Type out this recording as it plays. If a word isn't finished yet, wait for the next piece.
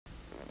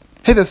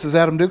Hey, this is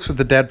Adam Dukes with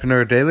the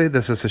Dadpreneur Daily.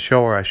 This is a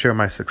show where I share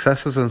my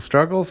successes and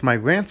struggles, my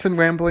rants and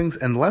ramblings,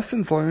 and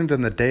lessons learned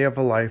in the day of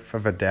a life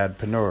of a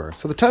dadpreneur.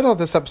 So the title of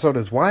this episode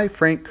is Why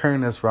Frank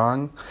Kern is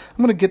Wrong. I'm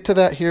going to get to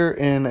that here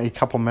in a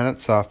couple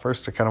minutes.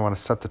 First, I kind of want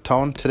to set the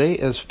tone. Today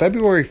is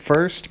February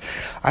 1st.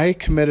 I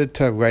committed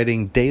to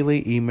writing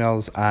daily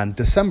emails on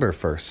December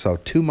 1st, so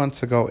 2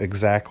 months ago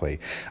exactly.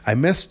 I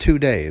missed 2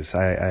 days.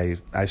 I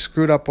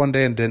screwed up one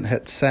day and didn't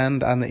hit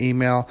send on the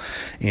email,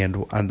 and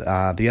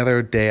the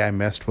other day I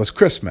missed was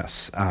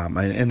Christmas,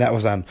 and that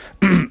was on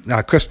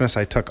Christmas.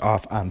 I took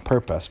off on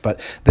purpose, but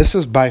this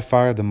is by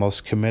far the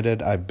most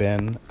committed I've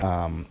been,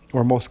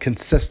 or most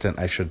consistent,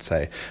 I should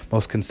say,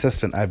 most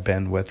consistent I've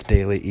been with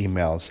daily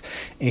emails,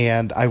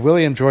 and I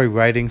really enjoy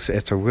writing. So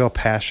it's a real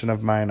passion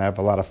of mine. I have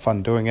a lot of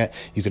fun doing it.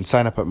 You can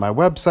sign up at my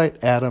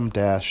website,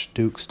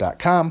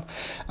 adam-dukes.com.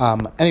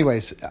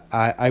 Anyways,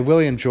 I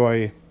really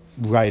enjoy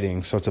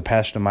writing, so it's a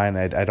passion of mine.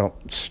 I don't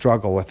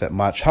struggle with it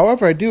much.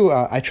 However, I do.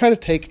 I try to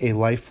take a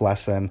life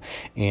lesson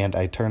and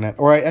I turn it,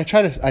 or I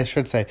try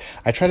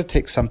to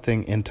take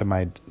something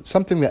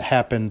that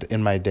happened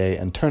in my day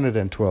and turn it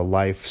into a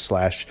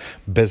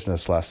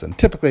life/business lesson.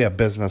 Typically a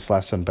business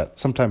lesson, but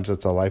sometimes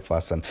it's a life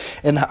lesson.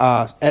 And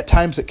at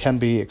times it can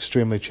be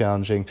extremely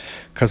challenging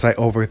because I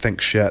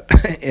overthink shit,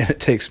 and it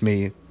takes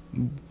me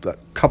a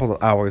couple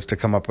of hours to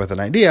come up with an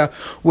idea,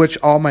 which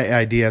all my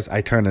ideas I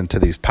turn into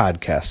these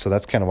podcasts. So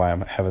that's kind of why I'm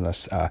having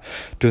this,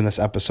 doing this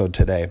episode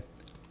today.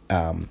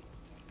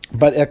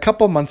 But a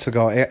couple months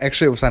ago,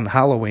 actually it was on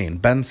Halloween,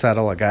 Ben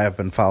Settle, a guy I've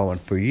been following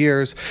for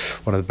years,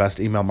 one of the best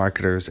email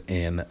marketers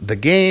in the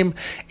game,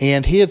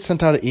 and he had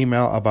sent out an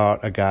email about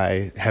a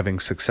guy having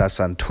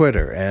success on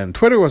Twitter. And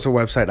Twitter was a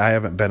website I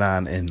haven't been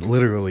on in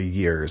literally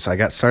years. I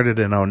got started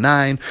in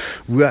 2009.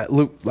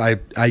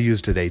 I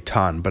used it a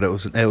ton, but it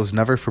was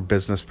never for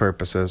business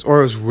purposes, or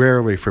it was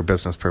rarely for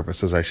business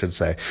purposes, I should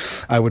say.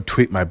 I would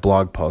tweet my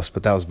blog posts,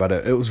 but that was about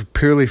it. It was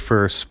purely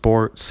for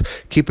sports,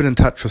 keeping in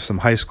touch with some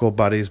high school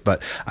buddies,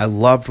 but I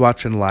loved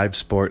watching live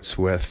sports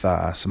with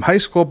some high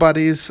school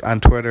buddies on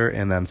Twitter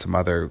and then some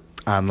other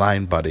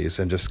online buddies,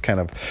 and just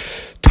kind of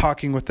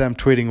talking with them,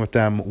 tweeting with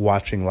them,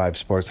 watching live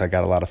sports. I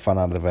got a lot of fun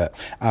out of it.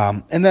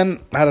 And then,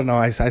 I don't know,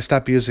 I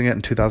stopped using it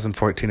in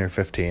 2014 or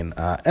 15.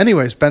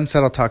 Anyways, Ben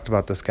Settle talked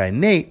about this guy,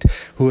 Nate,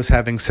 who was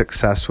having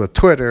success with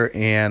Twitter,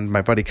 and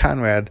my buddy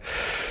Conrad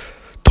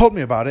told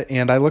me about it,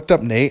 and I looked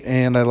up Nate,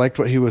 and I liked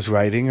what he was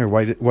writing or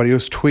what he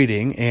was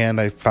tweeting,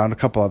 and I found a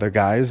couple other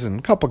guys and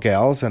a couple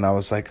gals, and I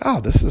was like, oh,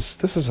 this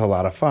is a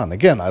lot of fun.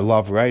 Again, I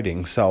love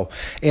writing,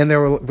 and they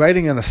were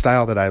writing in a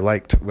style that I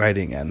liked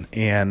writing in,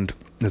 and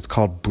it's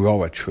called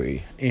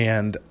broetry,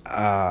 and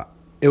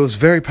it was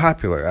very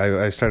popular.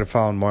 I started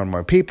following more and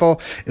more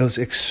people. It was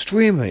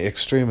extremely,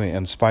 extremely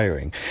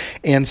inspiring,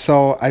 and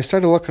so I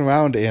started looking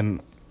around,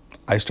 and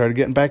I started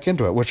getting back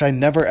into it, which I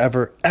never,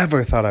 ever,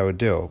 ever thought I would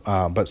do.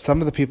 But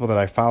some of the people that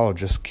I follow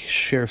just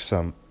share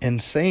some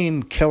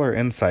insane killer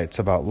insights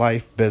about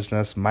life,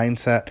 business,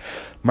 mindset,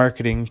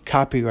 marketing,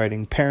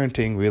 copywriting,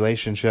 parenting,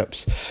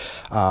 relationships,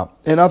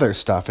 and other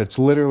stuff. It's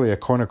literally a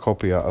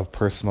cornucopia of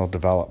personal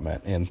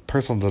development, and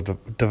personal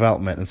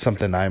development is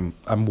something I'm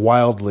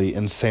wildly,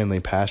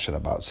 insanely passionate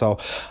about. So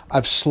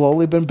I've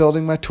slowly been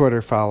building my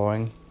Twitter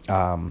following.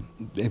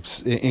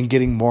 It's in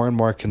getting more and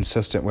more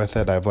consistent with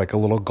it. I have like a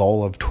little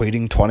goal of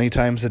tweeting 20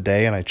 times a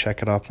day, and I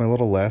check it off my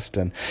little list.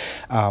 And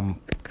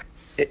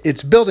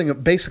it's building.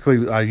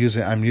 Basically,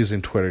 I'm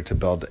using Twitter to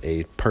build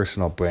a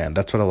personal brand.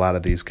 That's what a lot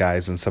of these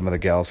guys and some of the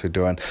gals are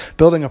doing,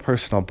 building a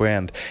personal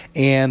brand.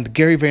 And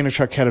Gary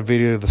Vaynerchuk had a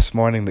video this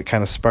morning that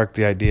kind of sparked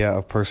the idea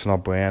of personal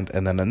brand.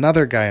 And then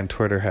another guy on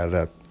Twitter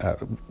had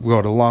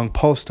wrote a long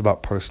post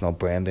about personal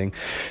branding.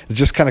 It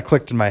just kind of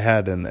clicked in my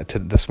head, and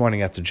this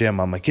morning at the gym,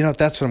 I'm like,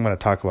 that's what I'm going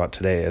to talk about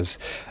today is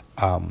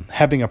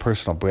having a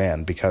personal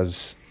brand,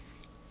 because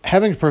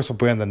having a personal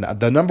brand,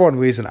 the number one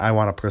reason I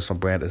want a personal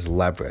brand is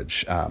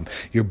leverage.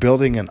 You're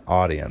building an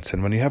audience,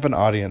 and when you have an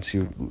audience,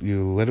 you're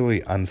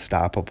literally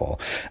unstoppable.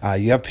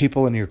 You have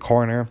people in your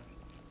corner.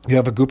 You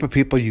have a group of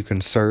people you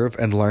can serve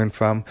and learn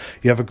from.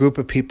 You have a group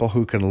of people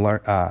who can learn.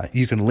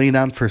 You can lean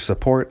on for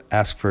support,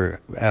 ask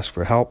for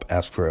help,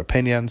 ask for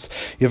opinions.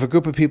 You have a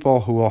group of people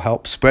who will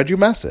help spread your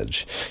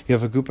message. You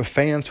have a group of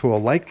fans who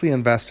will likely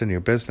invest in your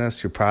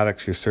business, your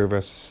products, your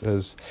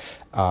services,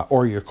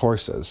 or your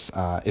courses.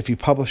 If you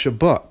publish a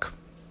book,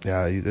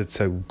 it's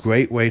a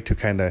great way to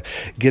kind of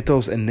get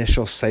those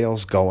initial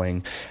sales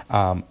going,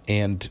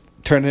 and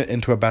turn it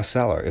into a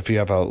bestseller. If you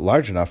have a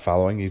large enough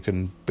following, you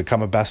can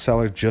become a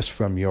bestseller just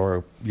from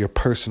your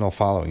personal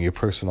following, your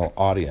personal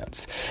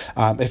audience.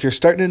 If you're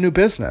starting a new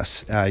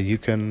business, you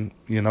can,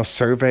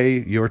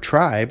 survey your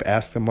tribe,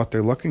 ask them what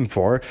they're looking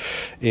for,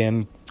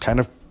 and kind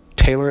of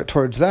tailor it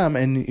towards them,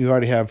 and you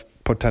already have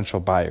potential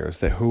buyers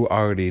who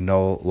already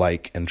know,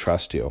 like, and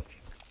trust you.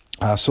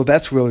 So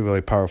that's really,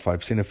 really powerful.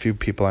 I've seen a few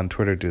people on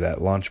Twitter do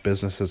that, launch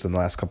businesses in the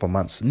last couple of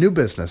months, new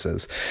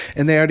businesses,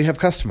 and they already have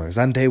customers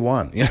on day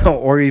one,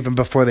 or even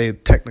before they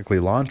technically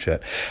launch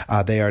it,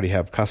 they already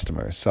have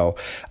customers. So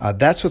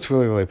that's what's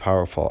really, really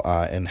powerful.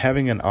 And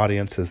having an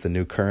audience is the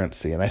new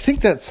currency. And I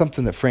think that's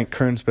something that Frank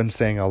Kern's been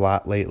saying a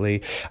lot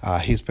lately.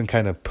 He's been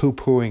kind of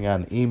poo-pooing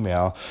on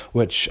email,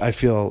 which I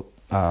feel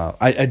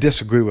I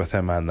disagree with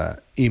him on the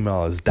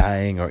email is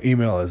dying or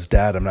email is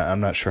dead. I'm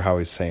not sure how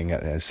he's saying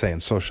it. He's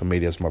saying social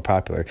media is more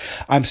popular.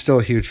 I'm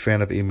still a huge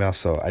fan of email,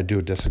 so I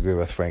do disagree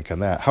with Frank on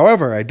that.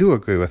 However, I do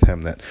agree with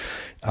him that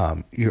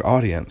your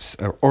audience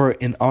or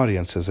an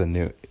audience is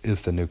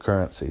the new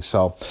currency.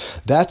 So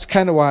that's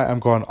kind of why I'm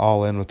going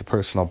all in with the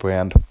personal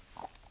brand.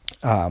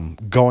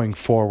 Going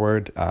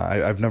forward,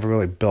 I've never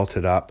really built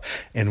it up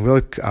and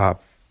really.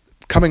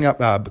 Coming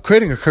up,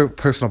 creating a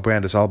personal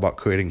brand is all about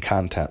creating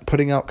content,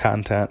 putting out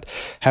content,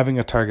 having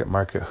a target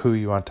market, who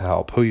you want to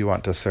help, who you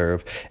want to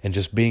serve, and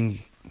just being,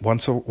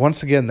 once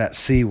again, that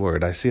C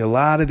word. I see a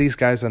lot of these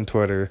guys on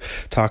Twitter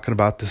talking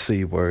about the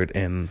C word,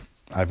 and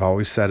I've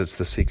always said it's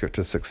the secret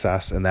to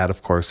success, and that,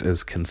 of course,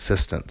 is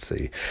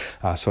consistency.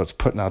 So it's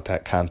putting out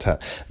that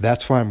content.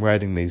 That's why I'm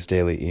writing these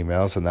daily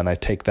emails, and then I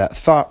take that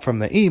thought from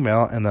the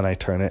email, and then I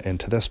turn it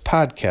into this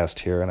podcast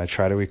here, and I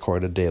try to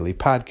record a daily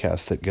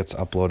podcast that gets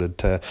uploaded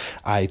to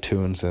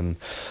iTunes and,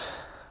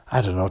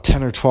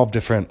 10 or 12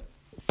 different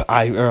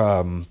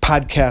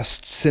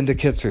podcast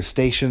syndicates or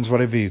stations,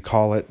 whatever you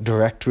call it,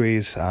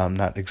 directories. I'm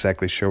not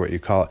exactly sure what you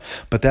call it,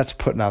 but that's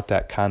putting out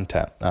that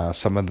content.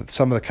 Some of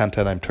the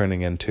content I'm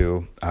turning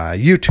into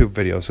YouTube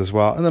videos as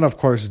well, and then of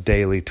course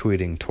daily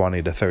tweeting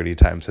 20 to 30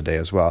 times a day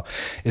as well.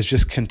 Is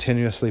just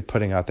continuously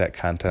putting out that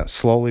content,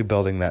 slowly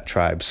building that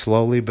tribe,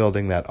 slowly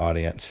building that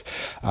audience.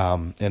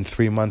 In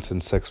 3 months,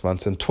 and 6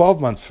 months, and 12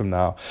 months from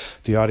now,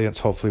 the audience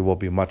hopefully will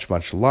be much,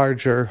 much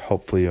larger.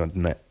 Hopefully,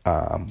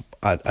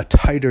 a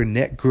tighter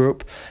knit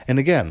group, and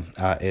again,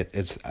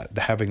 it's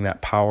having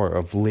that power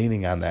of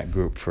leaning on that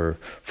group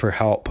for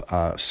help,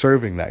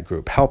 serving that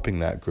group, helping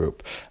that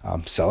group,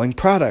 selling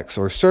products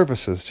or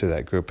services to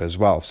that group as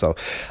well. So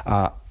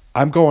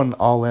I'm going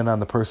all in on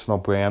the personal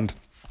brand.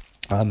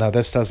 Now,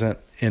 this doesn't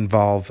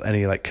involve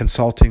any like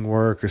consulting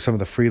work or some of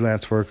the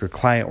freelance work or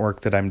client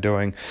work that I'm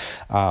doing.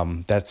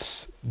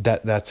 That's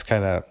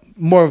kind of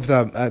more of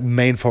the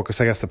main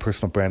focus. I guess the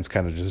personal brand's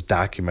kind of just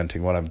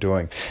documenting what I'm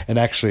doing. And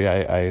actually,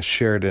 I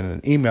shared in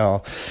an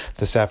email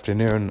this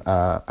afternoon,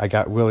 I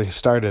got really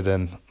started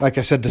in, like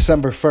I said,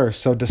 December 1st.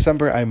 So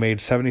December, I made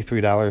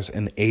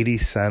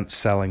 $73.80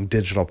 selling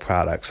digital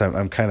products.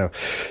 I'm kind of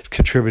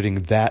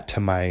contributing that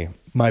to my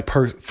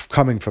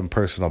coming from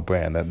personal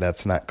brand.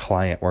 That's not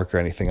client work or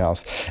anything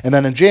else. And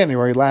then in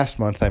January last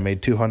month, I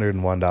made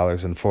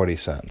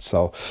 $201.40.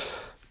 So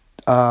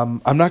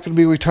I'm not going to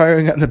be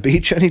retiring on the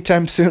beach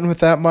anytime soon with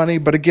that money.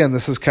 But again,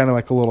 this is kind of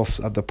like a little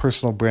the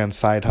personal brand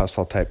side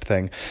hustle type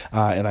thing.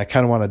 And I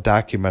kind of want to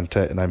document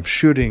it. And I'm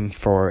shooting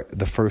for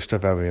the first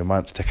of every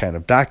month to kind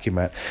of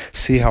document,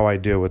 see how I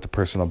do with the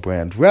personal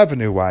brand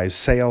revenue wise,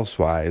 sales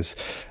wise.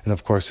 And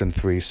of course, in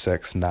 3,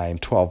 6, 9,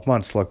 12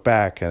 months, look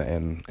back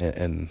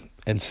and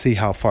see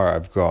how far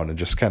I've grown, and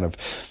just kind of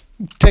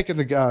taking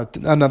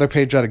another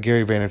page out of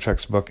Gary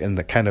Vaynerchuk's book and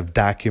the kind of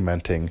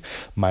documenting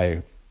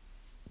my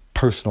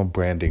personal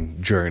branding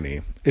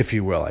journey, if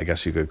you will. I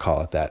guess you could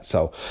call it that.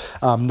 So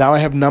now I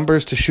have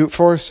numbers to shoot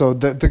for. So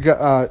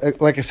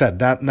like I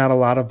said, not a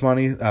lot of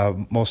money,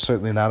 most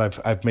certainly not.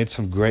 I've made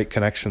some great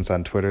connections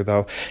on Twitter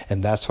though,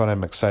 and that's what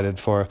I'm excited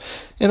for.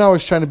 And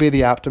always trying to be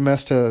the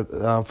optimist.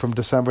 From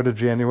December to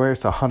January,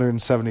 it's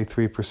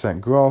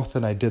 173% growth,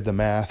 and I did the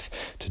math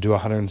to do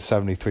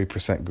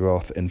 173%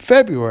 growth in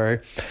February.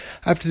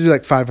 I have to do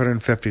like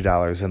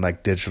 $550 in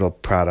like digital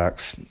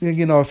products.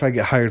 If I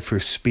get hired for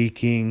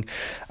speaking,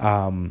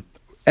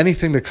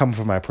 anything to come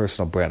from my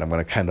personal brand, I'm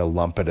going to kind of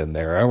lump it in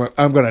there.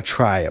 I'm going to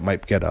try. It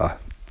might get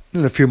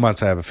in a few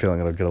months, I have a feeling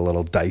it'll get a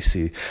little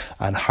dicey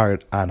on how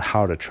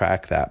to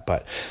track that.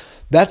 But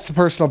that's the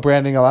personal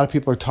branding. A lot of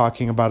people are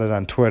talking about it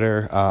on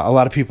Twitter. A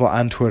lot of people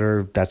on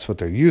Twitter, that's what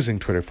they're using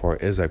Twitter for,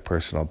 is a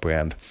personal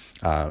brand,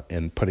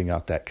 and putting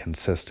out that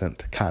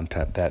consistent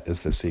content. That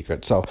is the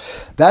secret. So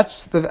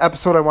that's the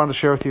episode I wanted to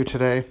share with you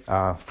today.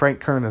 Frank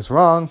Kern is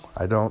wrong.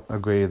 I don't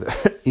agree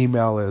that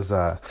email is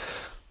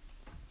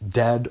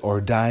dead or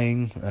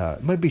dying.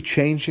 It might be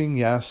changing,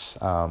 yes,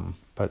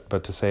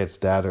 but to say it's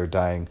dead or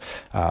dying,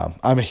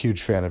 I'm a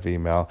huge fan of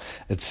email.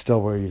 It's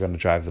still where you're going to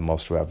drive the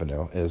most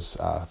revenue is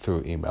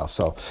through email.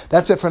 So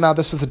that's it for now.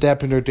 This is the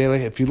Dadpreneur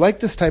Daily. If you like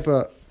this type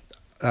of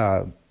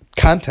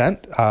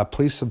content,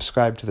 please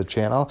subscribe to the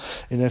channel.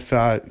 And if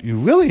you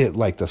really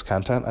like this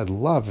content, I'd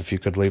love if you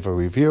could leave a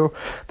review.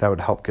 That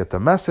would help get the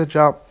message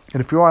out.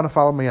 And if you want to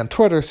follow me on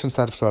Twitter, since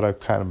that's what I've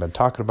kind of been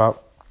talking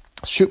about,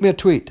 shoot me a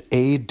tweet,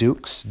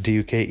 adukes,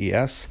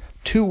 Dukes,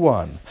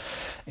 21,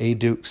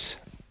 adukes,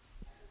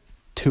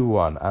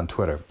 21 on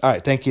Twitter. All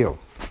right, thank you.